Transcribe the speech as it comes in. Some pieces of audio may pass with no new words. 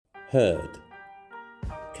Heard.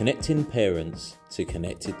 Connecting parents to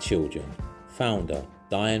connected children. Founder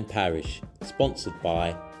Diane Parish. Sponsored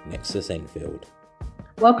by Nexus Enfield.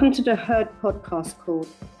 Welcome to the Heard podcast called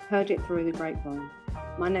Heard It Through the Grapevine.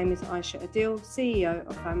 My name is Ayse Adil, CEO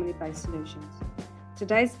of Family Based Solutions.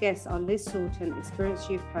 Today's guests are Liz Sorton, experienced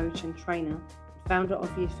youth coach and trainer, founder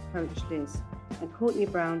of Youth Coach Liz, and Courtney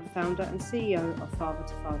Brown, founder and CEO of Father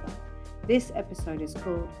to Father. This episode is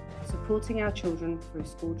called Supporting Our Children Through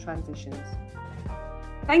School Transitions.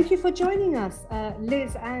 Thank you for joining us,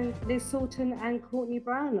 Liz Sorton and Courtney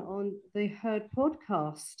Brown on the Heard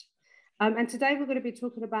podcast. And today we're going to be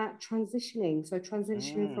talking about transitioning. So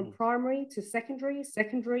transitioning from primary to secondary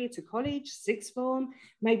to college, sixth form,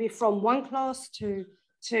 maybe from one class to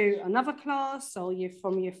another class, or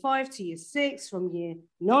from year 5 to year 6, from year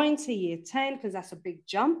 9 to year 10, because that's a big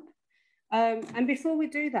jump. And before we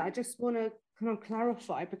do that, I just want to kind of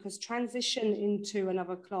clarify, because transition into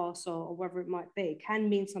another class or whatever it might be can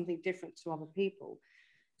mean something different to other people.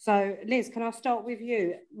 So Liz, can I start with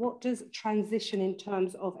you? What does transition in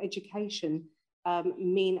terms of education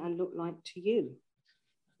mean and look like to you?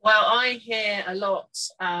 Well, I hear a lot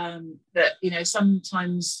that,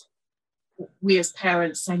 sometimes we as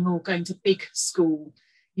parents saying, going to big school,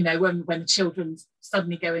 when the children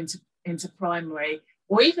suddenly go into primary,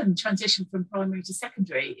 or even transition from primary to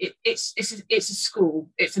secondary, it's a school.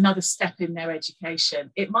 It's another step in their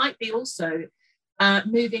education. It might be also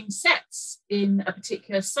moving sets in a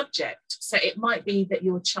particular subject. So it might be that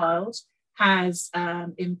your child has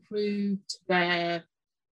improved their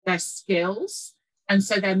skills, and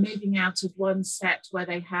so they're moving out of one set where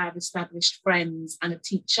they have established friends and a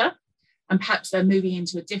teacher, and perhaps they're moving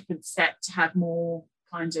into a different set to have more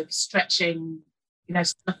kind of stretching,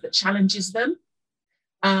 stuff that challenges them.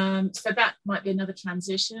 So that might be another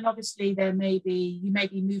transition. And obviously you may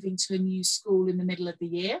be moving to a new school in the middle of the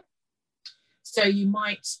year. So you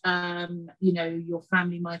might, your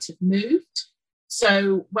family might have moved.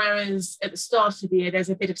 So whereas at the start of the year,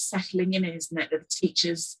 there's a bit of settling in, isn't it? That the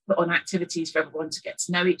teachers put on activities for everyone to get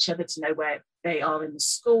to know each other, to know where they are in the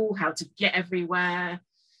school, how to get everywhere,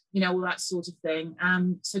 all that sort of thing.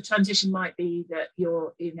 So transition might be that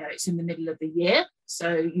it's in the middle of the year.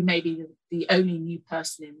 So you may be the only new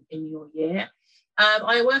person in your year.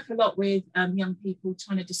 I work a lot with young people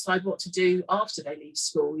trying to decide what to do after they leave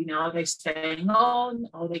school. Are they staying on?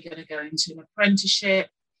 Are they going to go into an apprenticeship?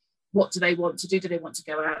 What do they want to do? Do they want to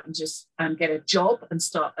go out and just get a job and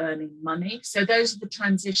start earning money? So those are the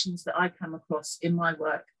transitions that I come across in my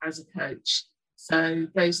work as a coach. So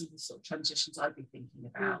those are the sort of transitions I'd be thinking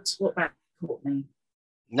about. What about Courtney?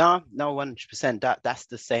 No, 100%. That's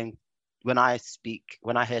the same. When I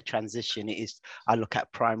hear transition, I look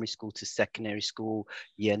at primary school to secondary school,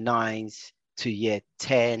 year 9s to year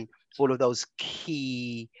 10, all of those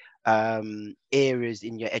key areas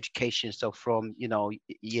in your education. So from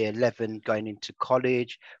year 11 going into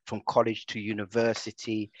college, from college to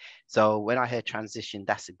university. So when I hear transition,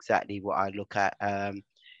 that's exactly what I look at.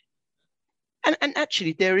 And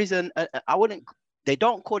actually, there is they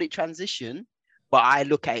don't call it transition, but I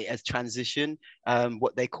look at it as transition,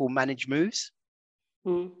 what they call managed moves.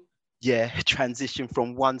 Yeah, transition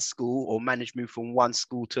from one school, or managed move from one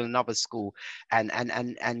school to another school, and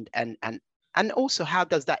also how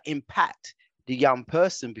does that impact the young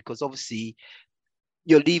person? Because obviously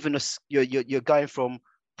you're leaving you're going from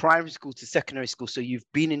primary school to secondary school, so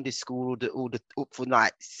you've been in this school for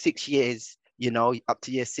like 6 years, up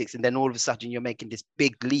to year 6, and then all of a sudden you're making this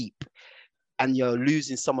big leap. And you're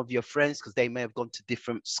losing some of your friends because they may have gone to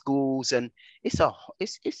different schools, and it's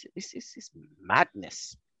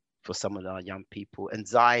madness for some of our young people.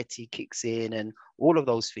 Anxiety kicks in, and all of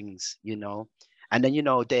those things, And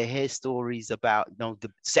then they hear stories about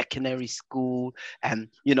the secondary school, and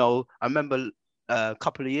I remember a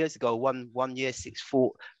couple of years ago, one year 6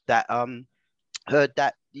 thought that heard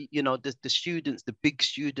that the students, the big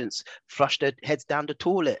students, flush their heads down the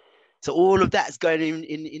toilet. So all of that's going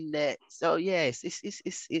in there. So yes,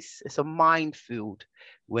 it's a minefield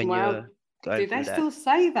when you're going. Do they still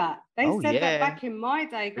say that? They said that back in my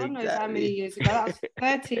day. God knows how many years ago. That was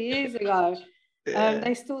 30 years ago. Yeah.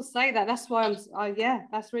 They still say that. That's why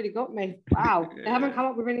that's really got me. Wow, they haven't come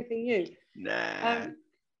up with anything new. Nah.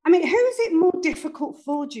 Who is it more difficult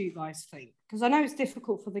for, do you guys think? Because I know it's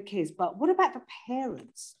difficult for the kids, but what about the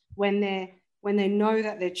parents when they know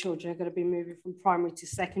that their children are going to be moving from primary to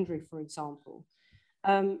secondary, for example?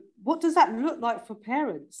 What does that look like for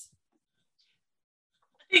parents?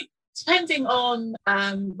 I think depending on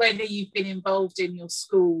whether you've been involved in your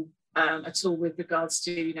school at all with regards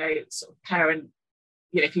to, sort of parent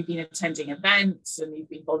if you've been attending events and you've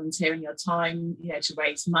been volunteering your time, to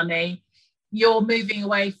raise money, you're moving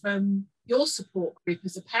away from your support group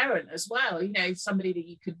as a parent as well. Somebody that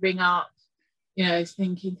you could ring up,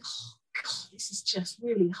 thinking, oh God, this is just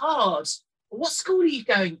really hard. What school are you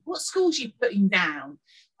going? What schools are you putting down?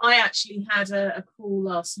 I actually had a call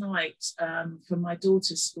last night from my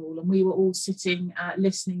daughter's school, and we were all sitting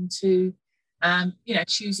listening to,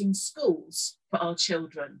 choosing schools for our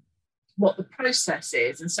children, what the process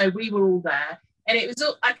is. And so we were all there, and it was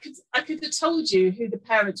all, I could have told you who the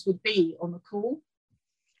parents would be on the call,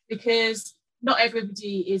 because not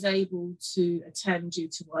everybody is able to attend due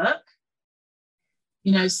to work.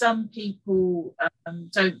 Some people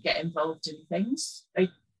don't get involved in things. They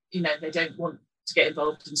don't want to get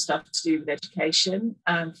involved in stuff to do with education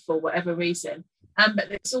for whatever reason. But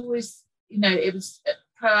there's always, it was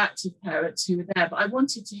proactive parents who were there. But I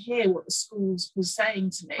wanted to hear what the schools were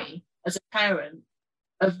saying to me as a parent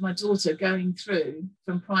of my daughter going through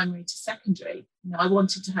from primary to secondary. I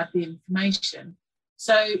wanted to have the information.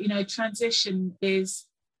 So, transition is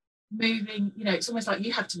moving, it's almost like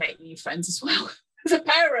you have to make new friends as well as a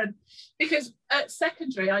parent, because at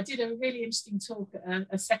secondary, I did a really interesting talk at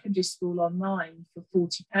a secondary school online for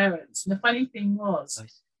 40 parents. And the funny thing was,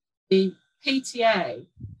 the PTA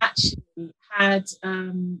actually had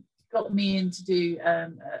got me in to do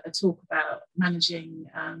a talk about managing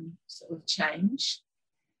sort of change,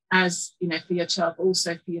 as for your child, but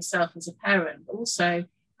also for yourself as a parent. Also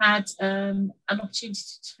had an opportunity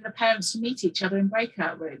for the parents to meet each other in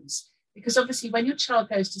breakout rooms, because obviously when your child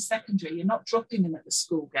goes to secondary, you're not dropping them at the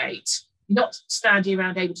school gate. You're not standing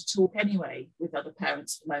around able to talk anyway with other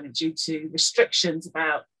parents at the moment due to restrictions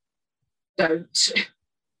about don't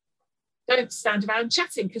stand around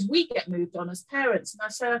chatting, because we get moved on as parents.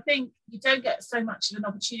 And so I think you don't get so much of an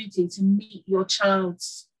opportunity to meet your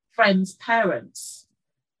child's friends' parents.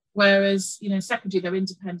 Whereas, secondary, they're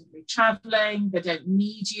independently traveling. They don't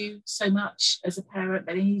need you so much as a parent.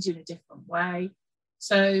 They need you in a different way.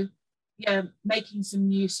 So, making some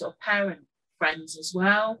new sort of parent friends as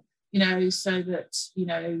well, so that, you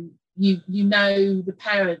know the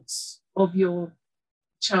parents of your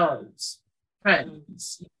child's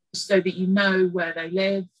friends, so that you know where they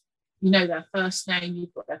live, their first name,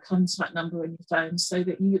 you've got their contact number in your phone, so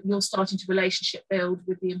that you're starting to relationship build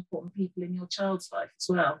with the important people in your child's life as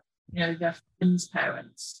well, their friends'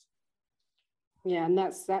 parents. Yeah, and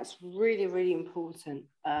that's really, really important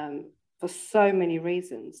for so many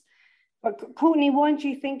reasons. But Courtney, why do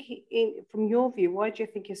you think, from your view, why do you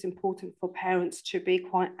think it's important for parents to be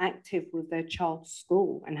quite active with their child's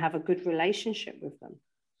school and have a good relationship with them?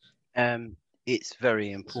 It's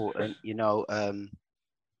very important,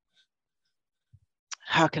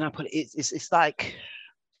 how can I put it? It's like,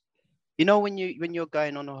 when you're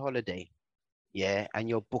going on a holiday, and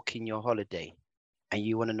you're booking your holiday, and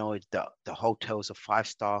you want to know if the hotel's a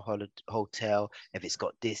 5-star hotel, if it's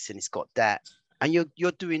got this and it's got that, and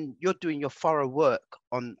you're doing your thorough work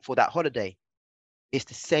for that holiday. It's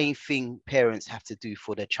the same thing parents have to do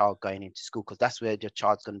for their child going into school, because that's where your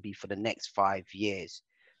child's going to be for the next 5 years.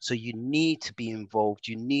 So you need to be involved.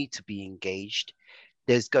 You need to be engaged.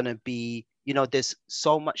 There's going to be, there's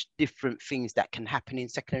so much different things that can happen in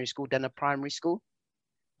secondary school than a primary school,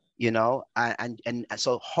 and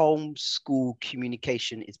so homeschool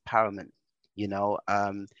communication is paramount.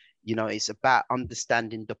 It's about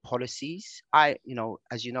understanding the policies. As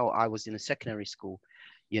I was in a secondary school,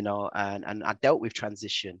 and I dealt with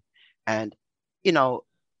transition, and,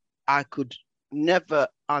 I could never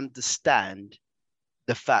understand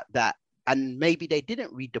the fact that, and maybe they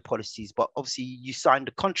didn't read the policies, but obviously you signed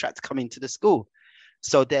a contract to come into the school.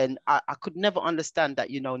 So then I could never understand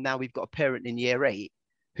that, now we've got a parent in year 8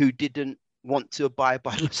 who didn't want to abide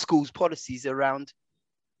by the school's policies around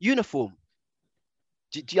uniform.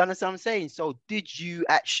 Do you understand what I'm saying? So did you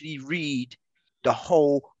actually read the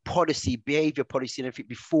whole policy, behavior policy and everything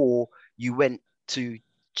before you went to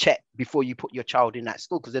check, before you put your child in that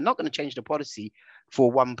school? Because they're not going to change the policy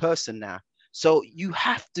for one person now. So you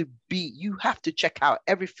have to check out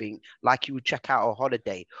everything like you would check out a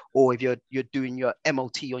holiday, or if you're doing your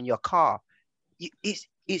MOT on your car.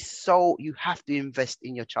 It's so, you have to invest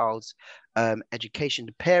in your child's education.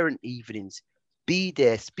 The parent evenings, be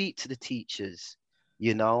there, speak to the teachers,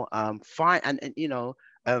 find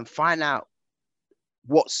out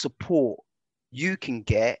what support you can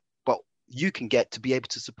get, to be able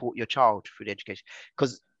to support your child through the education.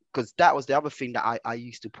 Because that was the other thing that I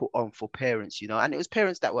used to put on for parents, and it was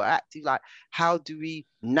parents that were active, like, how do we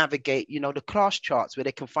navigate, the class charts where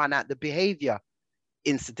they can find out the behavior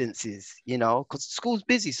incidences, because school's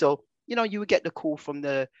busy. So, you would get the call from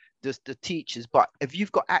the the teachers, but if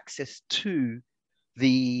you've got access to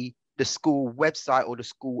the school website or the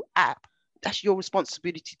school app, that's your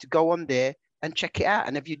responsibility to go on there and check it out.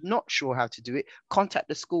 And if you're not sure how to do it, contact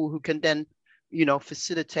the school, who can then, you know,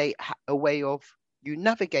 facilitate a way of you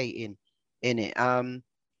navigating in it.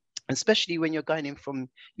 Especially when you're going in from,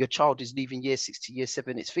 your child is leaving year 6 to year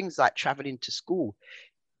 7, it's things like traveling to school.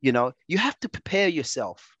 You know, you have to prepare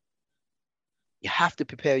yourself. You have to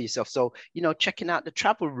prepare yourself. So, you know, checking out the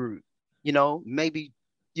travel route, you know, maybe,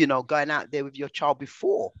 you know, going out there with your child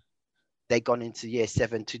before they've gone into year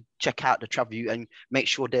 7 to check out the travel route and make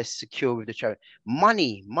sure they're secure with the travel.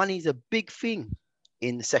 Money is a big thing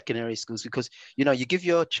in the secondary schools, because, you know, you give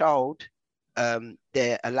your child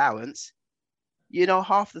their allowance, you know,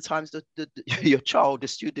 half the times your child, the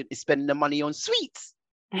student, is spending the money on sweets.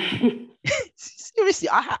 Seriously,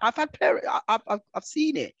 I've had parents, I've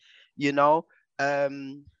seen it, you know,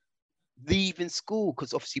 leaving school,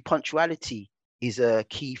 because obviously punctuality is a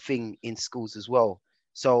key thing in schools as well.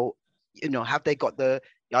 So, you know, have they got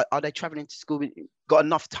are they traveling to school, got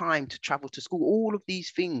enough time to travel to school? All of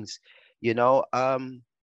these things, you know,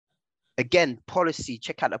 again, policy,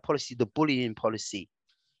 check out the policy, the bullying policy,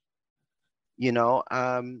 you know,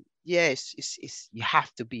 yes, it's you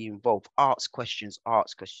have to be involved. Arts questions,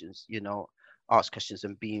 you know, arts questions,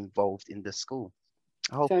 and be involved in the school.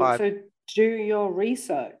 I hope so do your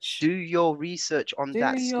research. Do your research on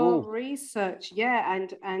that school. Do your research, yeah.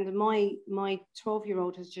 And my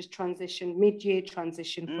 12-year-old has just mid-year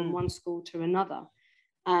transition from one school to another.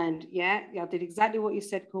 And yeah, I did exactly what you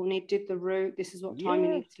said, Courtney. Did the route. This is what time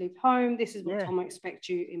you need to leave home. This is what time I expect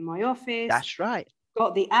you in my office. That's right.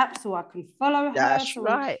 Got the app so I can follow her. That's so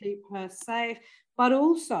right. I can keep her safe. But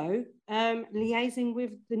also liaising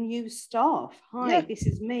with the new staff. Hi, this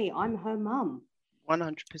is me. I'm her mum.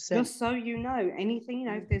 100%. Just so you know, anything, you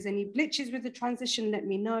know, if there's any glitches with the transition, let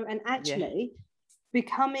me know. And actually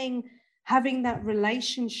having that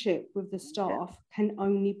relationship with the staff can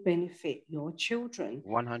only benefit your children.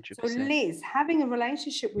 100%. So Liz, having a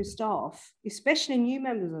relationship with staff, especially new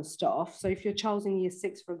members of staff, so if your child's in year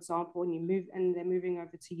 6, for example, and they're moving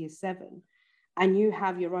over to year 7, and you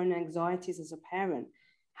have your own anxieties as a parent,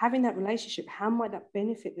 having that relationship, how might that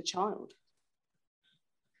benefit the child?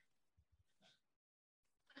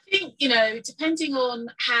 I think, you know, depending on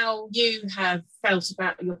how you have felt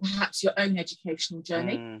about perhaps your own educational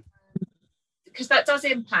journey, because that does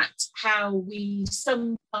impact how we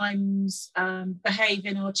sometimes behave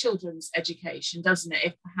in our children's education, doesn't it?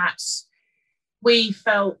 If perhaps we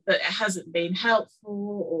felt that it hasn't been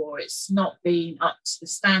helpful, or it's not been up to the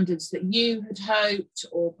standards that you had hoped,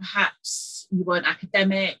 or perhaps you weren't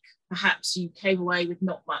academic, perhaps you came away with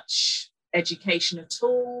not much education at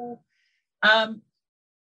all.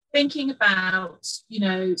 Thinking about, you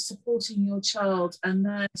know, supporting your child and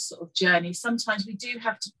their sort of journey, sometimes we do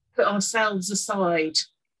have to put ourselves aside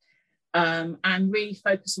and really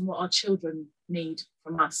focus on what our children need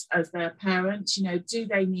from us as their parents. You know, do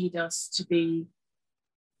they need us to be,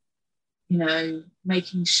 you know,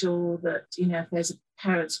 making sure that, you know, if there's a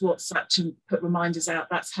parent's WhatsApp to put reminders out,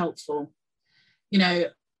 that's helpful. You know,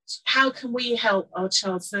 how can we help our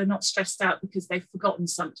child so they're not stressed out because they've forgotten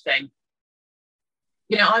something?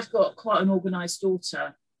 You know, I've got quite an organised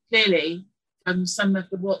daughter. Clearly, some of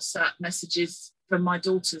the WhatsApp messages from my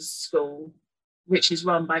daughter's school, which is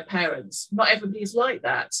run by parents, not everybody is like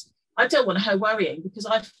that. I don't want her worrying because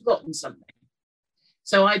I've forgotten something.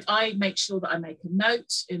 So I make sure that I make a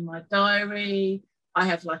note in my diary. I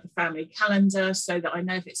have like a family calendar so that I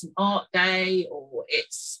know if it's an art day, or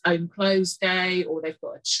it's own clothes day, or they've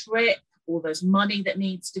got a trip, or there's money that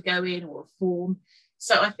needs to go in, or a form.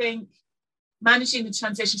 So I think managing the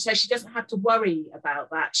transition so she doesn't have to worry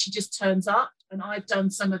about that. She just turns up, and I've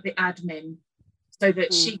done some of the admin so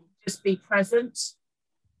that she can just be present.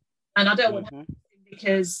 And I don't want her to,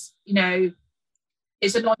 because, you know,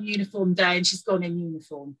 it's a non-uniform day and she's gone in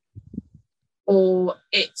uniform, or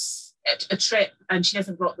it's a trip and she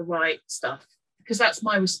hasn't got the right stuff, because that's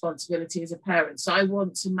my responsibility as a parent. So I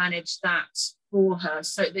want to manage that for her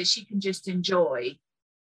so that she can just enjoy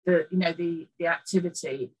the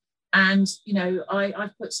activity. And, you know,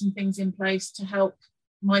 I've put some things in place to help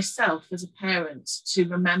myself as a parent to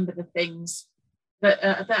remember the things that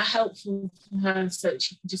are helpful for her, so that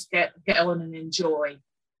she can just get on and enjoy,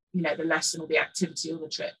 you know, the lesson or the activity or the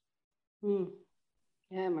trip.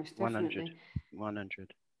 Yeah, most definitely.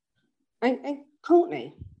 100. And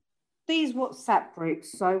Courtney, these WhatsApp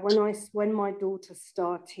groups. So when my daughter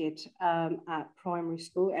started at primary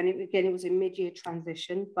school, and it was a mid-year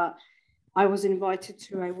transition, but I was invited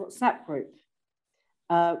to a WhatsApp group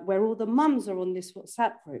where all the mums are on this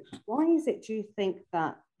WhatsApp group. Why is it, do you think,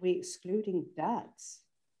 that we excluding dads?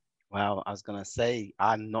 Well, I was gonna say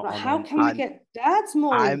I'm not Like, on how an, can we get dads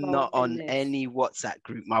more I'm not involved in on this? any WhatsApp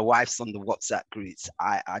group. My wife's on the WhatsApp groups.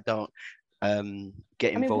 I don't get I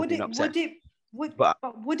mean, involved in WhatsApp. But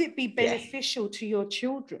would it be yeah, beneficial to your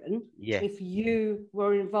children yeah. if you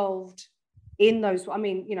were involved in those? I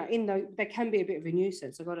mean, you know, in those, there can be a bit of a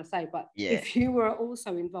nuisance, I've got to say, but Yeah. if you were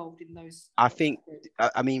also involved in those I think, WhatsApp groups.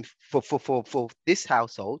 I mean, for this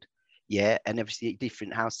household, yeah, and obviously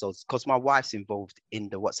different households, because my wife's involved in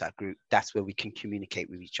the WhatsApp group, that's where we can communicate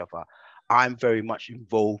with each other. I'm very much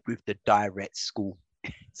involved with the direct school.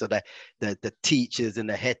 So the teachers and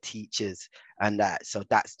the head teachers and that. So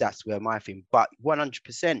that's where my thing. But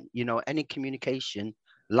 100%, you know, any communication,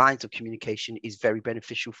 lines of communication is very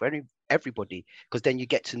beneficial for everybody, because then you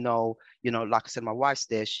get to know, you know, like I said, my wife's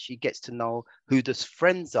there, she gets to know who those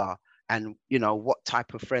friends are, and you know what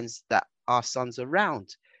type of friends that our son's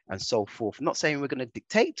around and so forth. I'm not saying we're going to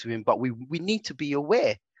dictate to him, but we need to be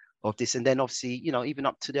aware of this. And then obviously, you know, even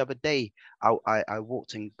up to the other day, I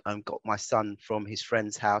walked and got my son from his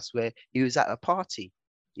friend's house where he was at a party,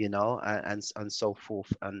 you know, and so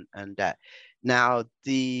forth and that. Now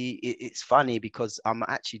it's funny because I'm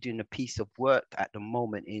actually doing a piece of work at the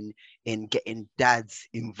moment in getting dads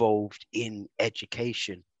involved in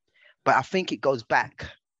education. But I think it goes back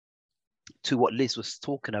to what Liz was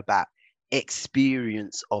talking about,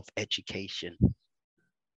 experience of education.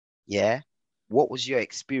 Yeah. What was your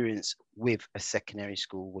experience with a secondary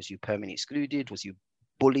school? Was you permanently excluded? Was you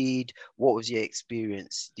bullied? What was your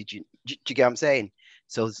experience? Do you get what I'm saying?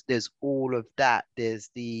 So there's all of that. There's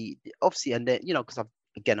the obviously, and then, you know, because I've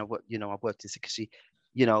worked in secondary,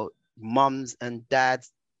 you know, mums and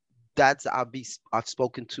dads that I've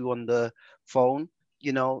spoken to on the phone,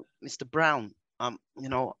 you know, Mr. Brown, you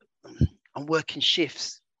know, I'm working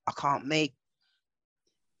shifts. I can't make.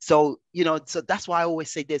 So, you know, so that's why I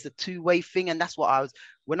always say there's a two-way thing. And that's what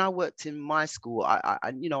when I worked in my school,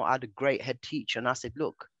 you know, I had a great head teacher, and I said,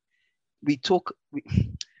 look,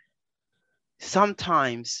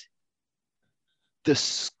 sometimes the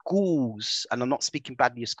schools, and I'm not speaking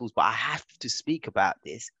badly of schools, but I have to speak about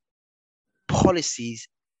this, policies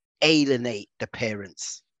alienate the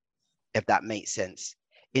parents, if that makes sense,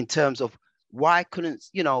 in terms of why couldn't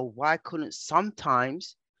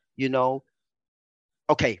sometimes, you know,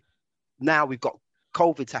 okay, now we've got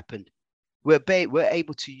COVID's happened. We're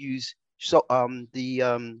able to use your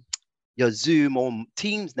Zoom or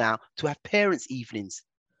Teams now to have parents' evenings,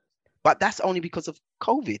 but that's only because of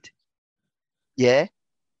COVID. Yeah.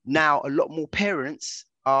 Now a lot more parents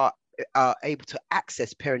are able to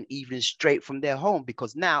access parent evenings straight from their home,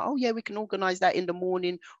 because now, oh yeah, we can organize that in the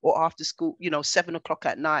morning or after school, you know, 7 o'clock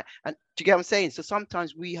at night. And do you get what I'm saying? So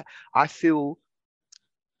sometimes I feel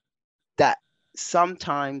that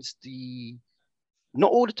sometimes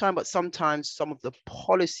not all the time, but sometimes some of the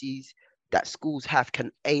policies that schools have can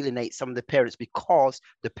alienate some of the parents, because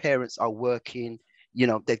the parents are working, you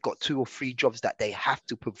know, they've got 2 or 3 jobs that they have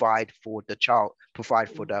to provide for the child, provide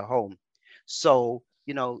for their home. So,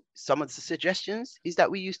 you know, some of the suggestions is that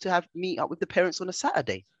we used to meet up with the parents on a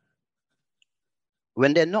Saturday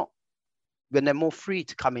when they're more free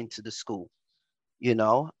to come into the school, you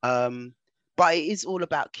know. But it is all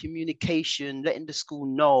about communication, letting the school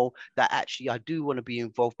know that actually I do want to be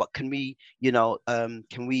involved, but can we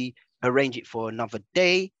arrange it for another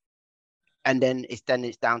day? And then it's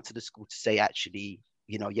down to the school to say, actually,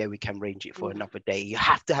 you know, yeah, we can arrange it for another day. You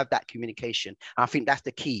have to have that communication. I think that's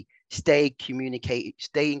the key. Stay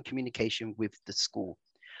in communication with the school.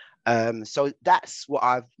 So that's what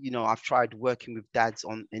I've tried working with dads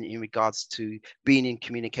on in regards to being in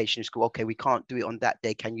communication in school. Okay, we can't do it on that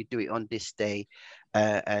day. Can you do it on this day?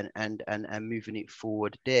 And moving it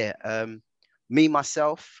forward there. Me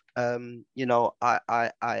myself, you know,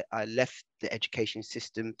 I left the education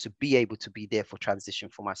system to be able to be there for transition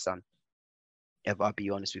for my son. If I'll be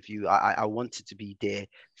honest with you, I wanted to be there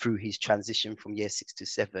through his transition from year 6 to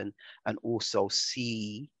 7, and also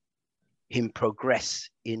see him progress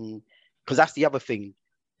in, because that's the other thing.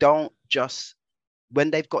 Don't just, when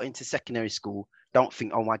they've got into secondary school, don't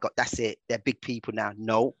think, oh my God, that's it, they're big people now.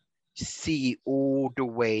 No, see all the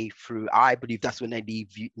way through. I believe that's when they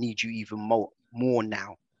need you even more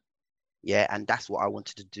now. Yeah, and that's what I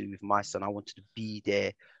wanted to do with my son. I wanted to be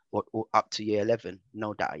there or up to year 11,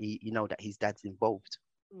 know that that his dad's involved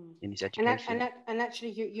in his education. And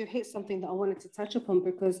actually, you hit something that I wanted to touch upon,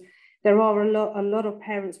 because there are a lot of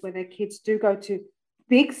parents where their kids do go to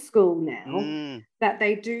big school now, that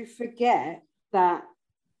they do forget that,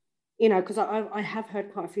 you know, because I have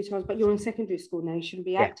heard quite a few times, but you're in secondary school now, you shouldn't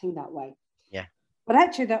be acting that way. Yeah. But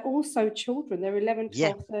actually, they're also children. They're 11, 12,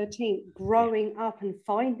 Yeah. 13, growing up and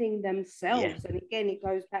finding themselves. Yeah. And again, it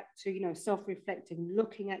goes back to, self-reflecting,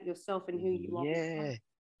 looking at yourself and who you are. Yeah.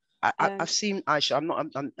 I've seen Aisha.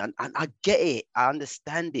 I get it. I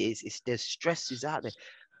understand it. There's stresses out there,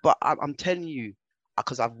 but I'm telling you,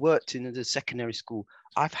 because I've worked in the secondary school,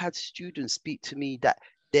 I've had students speak to me that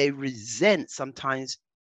they resent sometimes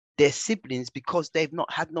their siblings because they've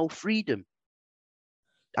not had no freedom.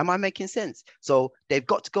 Am I making sense? So they've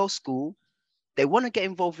got to go to school. They want to get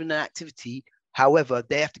involved in an activity. However,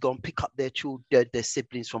 they have to go and pick up their children, their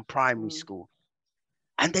siblings from primary school.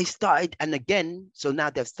 And they started, and again, so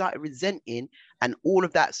now they've started resenting, and all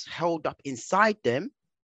of that's held up inside them.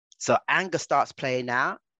 So anger starts playing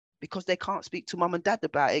out because they can't speak to mum and dad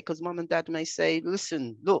about it, because mum and dad may say,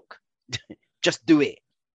 listen, look, just do it.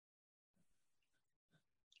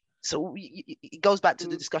 So it goes back to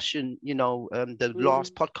the discussion, the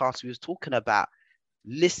last podcast we was talking about,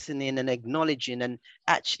 listening and acknowledging, and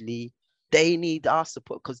actually they need our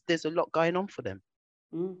support because there's a lot going on for them.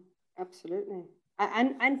 Absolutely.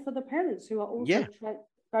 And for the parents who are also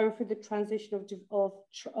going through the transition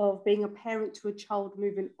of being a parent to a child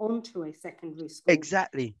moving on to a secondary school.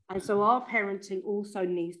 Exactly. And so our parenting also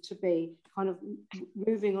needs to be kind of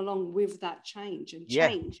moving along with that change. And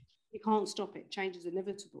change, you can't stop it. Change is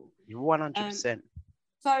inevitable. 100%.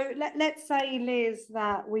 So let's say, Liz,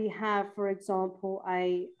 that we have, for example,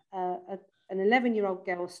 an 11-year-old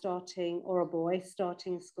girl starting, or a boy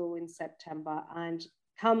starting school in September, and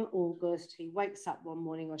come August, he wakes up one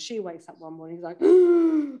morning, or she wakes up one morning, he's like,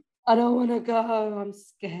 I don't want to go, I'm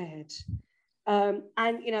scared. And,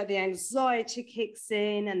 the anxiety kicks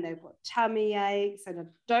in, and they've got tummy aches, and I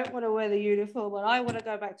don't want to wear the uniform, but I want to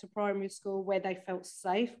go back to primary school where they felt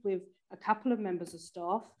safe with a couple of members of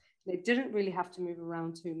staff. They didn't really have to move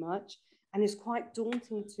around too much, and it's quite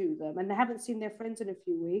daunting to them, and they haven't seen their friends in a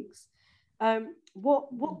few weeks.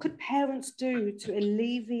 What could parents do to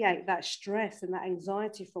alleviate that stress and that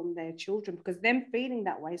anxiety from their children? Because them feeling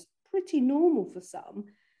that way is pretty normal for some.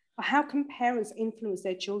 But how can parents influence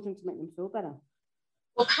their children to make them feel better?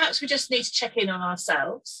 Well, perhaps we just need to check in on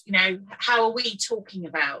ourselves. How are we talking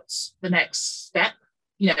about the next step?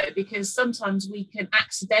 Because sometimes we can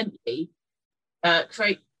accidentally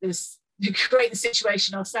create the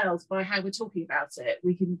situation ourselves by how we're talking about it.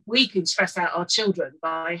 We can stress out our children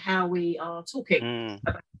by how we are talking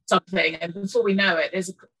about something, and before we know it, there's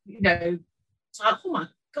it's like, oh my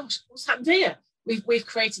gosh, what's happened here? We've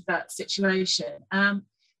created that situation.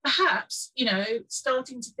 Perhaps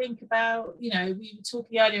starting to think about, we were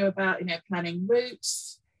talking earlier about planning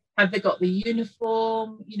routes. Have they got the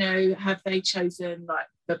uniform? Have they chosen like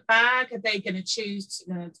the bag? Are they going to choose?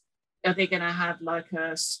 Are they going to have like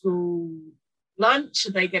a school lunch?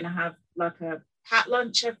 Are they going to have like a pat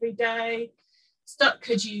lunch every day?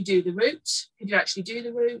 Could you do the route? Could you actually do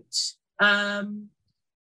the route?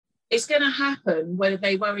 It's going to happen whether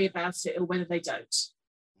they worry about it or whether they don't.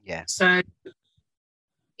 Yeah. So,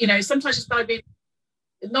 sometimes just by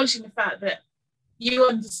acknowledging the fact that you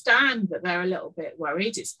understand that they're a little bit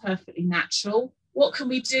worried, it's perfectly natural. What can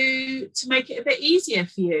we do to make it a bit easier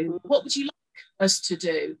for you? What would you like us to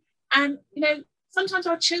do? And, sometimes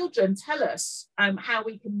our children tell us how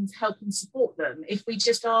we can help and support them if we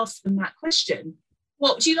just ask them that question.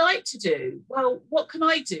 What would you like to do? Well, what can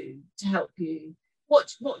I do to help you?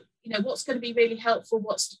 What's going to be really helpful?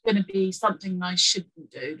 What's going to be something I shouldn't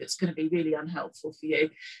do that's going to be really unhelpful for you?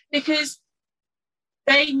 Because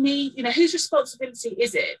they need, whose responsibility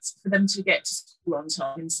is it for them to get to school on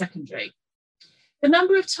time in secondary? The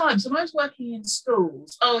number of times when I was working in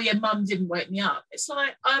schools, oh yeah, mum didn't wake me up. It's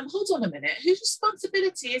like, hold on a minute, whose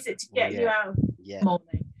responsibility is it to get you out in the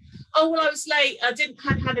morning? Oh, well, I was late. I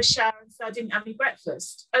had a shower, and so I didn't have any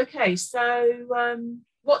breakfast. Okay, so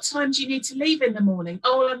what time do you need to leave in the morning?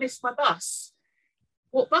 Oh, well, I missed my bus.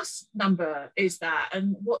 What bus number is that?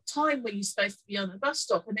 And what time were you supposed to be on the bus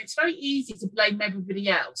stop? And it's very easy to blame everybody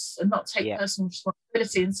else and not take personal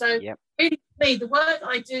responsibility. And so really, for me, the work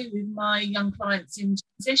I do with my young clients in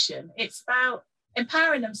transition, it's about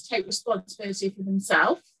empowering them to take responsibility for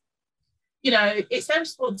themselves. It's their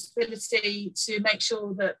responsibility to make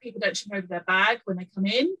sure that people don't trip over their bag when they come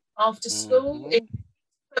in after school. If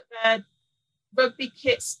put their rugby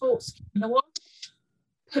kit, sports kit in the wash,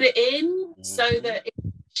 put it in so that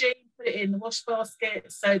put it in the wash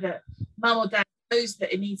basket so that mum or dad knows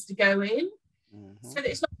that it needs to go in. So that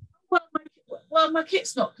it's not, my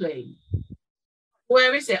kit's not clean.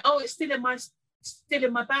 Where is it? Oh, it's still in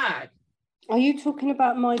my bag. Are you talking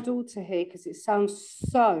about my daughter here? Because it sounds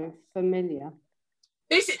so familiar.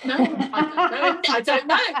 Is it? No, I don't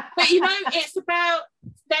know. But it's about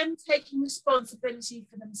them taking responsibility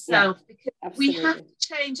for themselves, because we have to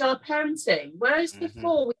change our parenting. Whereas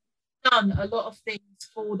before we've done a lot of things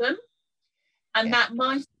for them, and that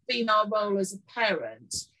might have been our role as a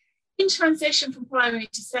parent. In transition from primary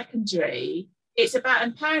to secondary, it's about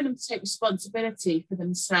empowering them to take responsibility for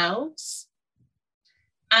themselves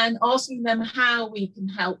and asking them how we can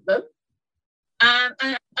help them.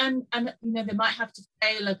 And you know, they might have to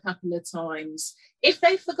fail a couple of times. If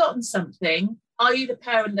they've forgotten something, are you the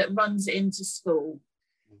parent that runs it into school,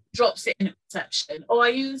 drops it in at reception? Or are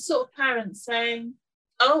you the sort of parent saying,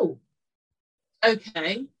 oh,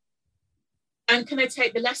 okay, and can I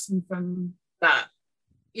take the lesson from that?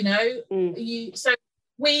 You know, so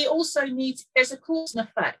we also need, there's a cause and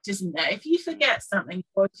effect, isn't there? If you forget something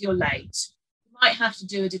or if you're late, you might have to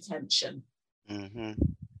do a detention. And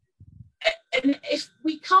if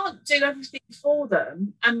we can't do everything for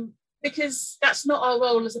them, because that's not our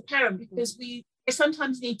role as a parent, because they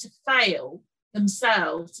sometimes need to fail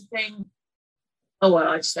themselves to think, oh, well,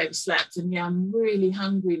 I just overslept, and I'm really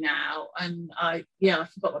hungry now, and I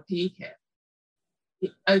forgot my PE kit.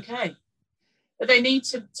 Okay. But they need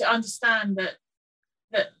to understand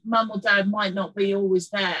that mum or dad might not be always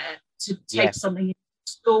there to take something in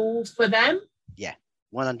school for them. Yeah,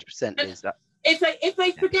 100% is that. If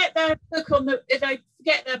they forget their book if they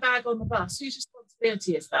forget their bag on the bus, whose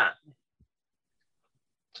responsibility is that?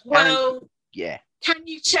 Well, can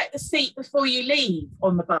you check the seat before you leave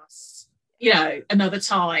on the bus? You know, another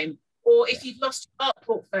time. Or if you've lost your art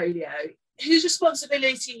portfolio, whose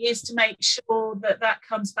responsibility is to make sure that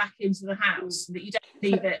comes back into the house and that you don't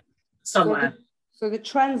leave it somewhere? So the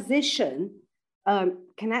transition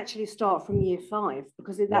can actually start from year 5,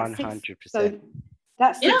 because that's 100%. So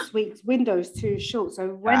that 6 weeks window is too short. So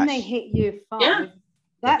when they hit year 5,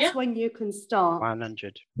 that's when you can start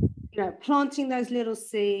 100. You know, planting those little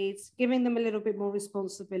seeds, giving them a little bit more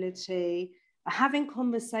responsibility, having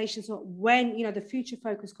conversations when, you know, the future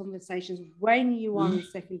focused conversations when you are in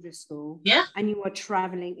secondary school and you are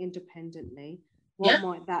traveling independently. What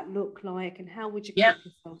might that look like, and how would you keep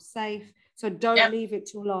yourself safe? So don't leave it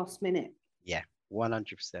till last minute.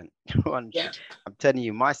 100%. 100%. I'm telling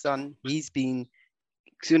you, my son, he's been,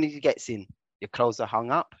 as soon as he gets in, your clothes are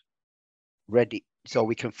hung up, ready, so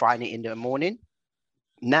we can find it in the morning.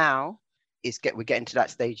 Now we're getting to that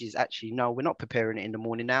stage is actually, no, we're not preparing it in the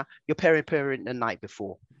morning now. You're preparing the night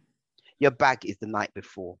before. Your bag is the night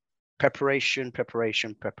before. Preparation.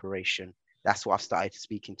 That's what I've started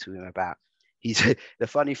speaking to him about. The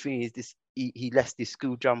funny thing is this, he left this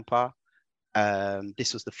school jumper.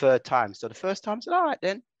 This was the 3rd time. So the first time I said, all right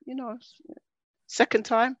then, you know. Second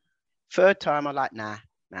time, 3rd time, I'm like, nah.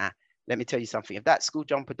 Let me tell you something. If that school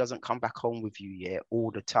jumper doesn't come back home with you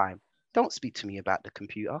all the time, don't speak to me about the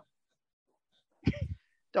computer.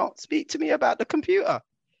 Don't speak to me about the computer.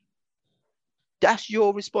 That's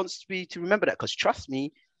your responsibility to remember that, because trust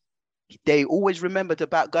me, they always remembered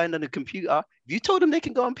about going on the computer. If you told them they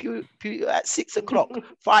can go on computer at 6 o'clock,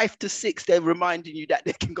 5 to 6, they're reminding you that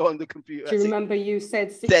they can go on the computer. Do you remember you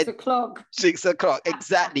said 6 o'clock? 6 o'clock,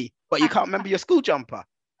 exactly. But you can't remember your school jumper.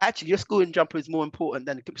 Actually, your school jumper is more important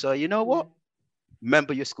than the computer. So you know what?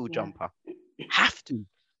 Remember your school jumper. Have to.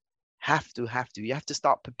 You have to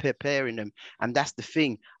start preparing them. And that's the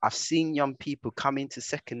thing. I've seen young people come into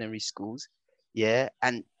secondary schools,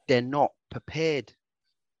 and they're not prepared.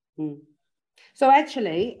 So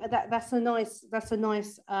actually, that's a nice.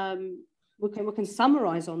 We can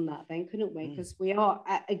summarize on that then, couldn't we? Because we are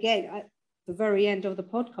again at the very end of the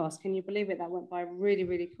podcast. Can you believe it? That went by really,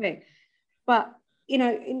 really quick. But you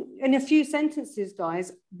know, in a few sentences,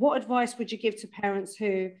 guys, what advice would you give to parents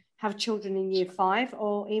who have children in year 5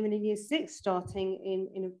 or even in year 6, starting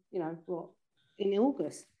in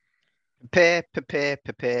August? Prepare.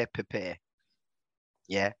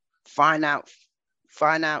 Yeah. Find out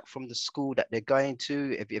from the school that they're going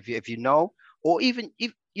to, if you know, or even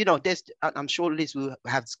if you know, I'm sure Liz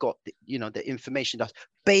has got the information. That's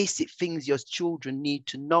basic things your children need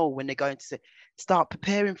to know when they're going to say. Start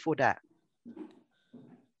preparing for that.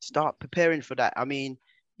 I mean,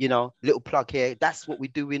 you know, little plug here. That's what we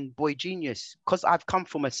do in Boy Genius. Because I've come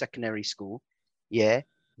from a secondary school.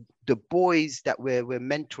 The boys that we're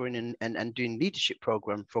mentoring and doing leadership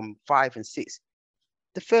program from 5 and 6.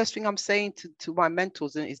 The first thing I'm saying to my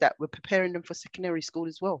mentors is that we're preparing them for secondary school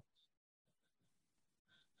as well.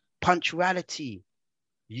 Punctuality,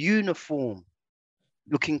 uniform,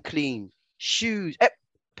 looking clean, shoes.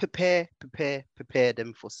 Prepare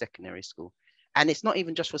them for secondary school. And it's not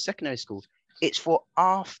even just for secondary school. It's for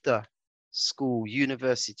after school,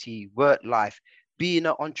 university, work life, being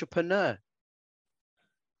an entrepreneur.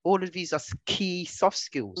 All of these are key soft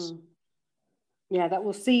skills. Yeah, that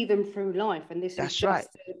will see them through life. And this is just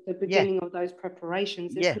the beginning of those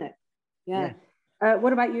preparations, isn't it? Yeah.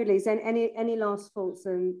 What about you, Liz? Any last thoughts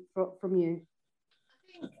from you?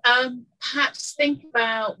 Perhaps think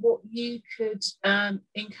about what you could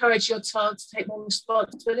encourage your child to take more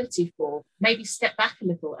responsibility for. Maybe step back a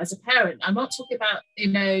little as a parent. I'm not talking about,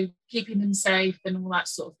 keeping them safe and all that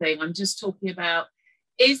sort of thing. I'm just talking about,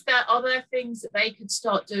 are there things that they could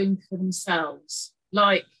start doing for themselves?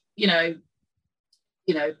 Like,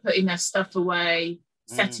 putting their stuff away,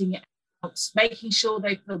 setting it out, making sure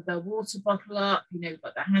they fill their water bottle up,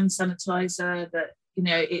 got their hand sanitizer, that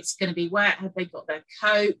it's going to be wet. Have they got their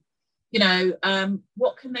coat?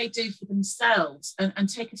 What can they do for themselves and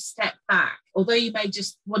take a step back? Although you may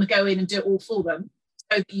just want to go in and do it all for them,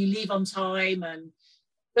 so that you leave on time,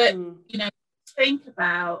 but think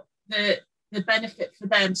about the benefit for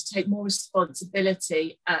them to take more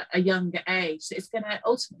responsibility at a younger age. So it's going to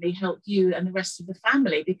ultimately help you and the rest of the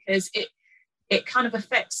family, because it kind of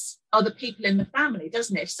affects other people in the family,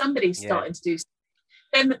 doesn't it? If somebody's starting to do something,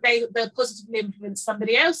 then they'll positively influence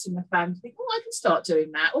somebody else in the family. Think, I can start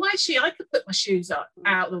doing that. Or actually, I could put my shoes up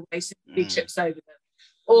out of the way so nobody trips over them.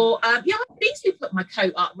 Or, I could easily put my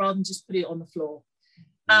coat up rather than just put it on the floor.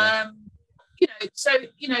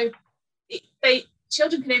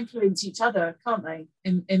 Children can influence each other, can't they,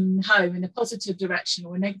 in home, in a positive direction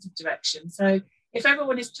or a negative direction. So if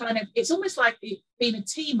everyone is it's almost like being a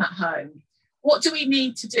team at home. What do we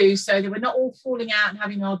need to do so that we're not all falling out and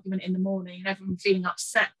having an argument in the morning and everyone feeling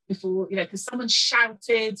upset before, because someone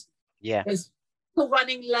shouted, there's people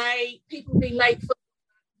running late, people being late,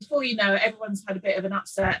 before you know it, everyone's had a bit of an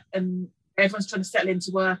upset and everyone's trying to settle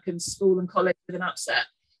into work and school and college with an upset.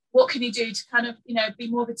 What can you do to kind of,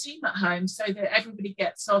 be more of a team at home so that everybody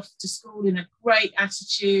gets off to school in a great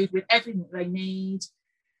attitude with everything that they need?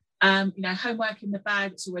 Homework in the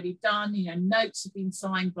bag that's already done, notes have been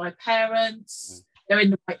signed by parents, they're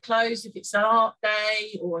in the right clothes if it's an art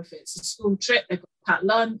day, or if it's a school trip, they've got a packed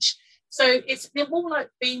lunch. So they're more like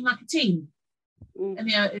being like a team,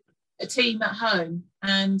 and a team at home,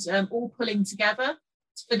 and all pulling together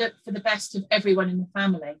for the best of everyone in the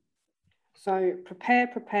family. So prepare,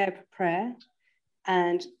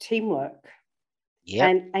 and teamwork,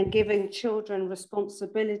 and giving children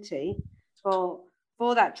responsibility for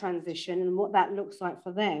that transition and what that looks like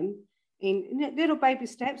for them in little baby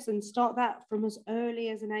steps, and start that from as early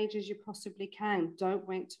as an age as you possibly can. Don't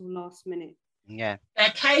wait till last minute. Yeah, they're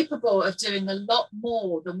capable of doing a lot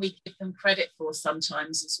more than we give them credit for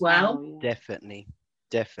sometimes as well. Definitely.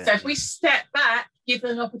 So if we step back, give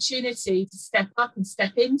them an opportunity to step up and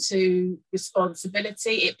step into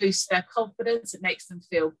responsibility, it boosts their confidence, it makes them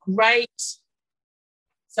feel great.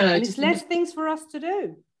 So and it's less things for us to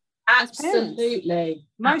do. Absolutely.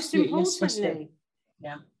 Most importantly.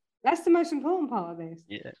 Yeah. That's the most important part of this.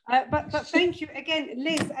 Yeah. But thank you again,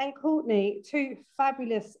 Liz and Courtney, two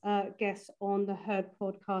fabulous guests on the Heard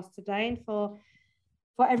podcast today. And for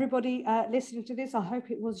everybody listening to this, I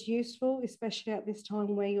hope it was useful, especially at this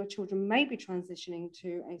time where your children may be transitioning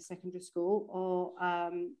to a secondary school or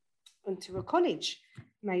into a college,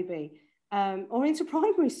 maybe. Or into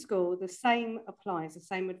primary school. The same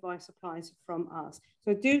advice applies from us.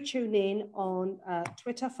 So do tune in on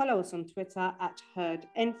Twitter, follow us on Twitter at Heard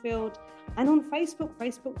Enfield, and on Facebook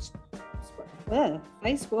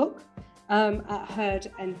at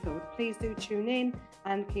Heard Enfield. Please do tune in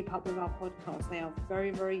and keep up with our podcasts. They are very,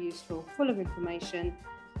 very useful, full of information,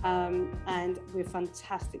 and with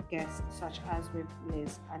fantastic guests such as with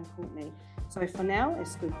Liz and Courtney. So for now,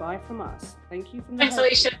 it's goodbye from us. Thank you. Thanks,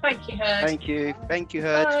 Alicia. Thank you, Heard. Thank you,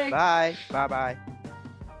 Heard. Bye. Bye.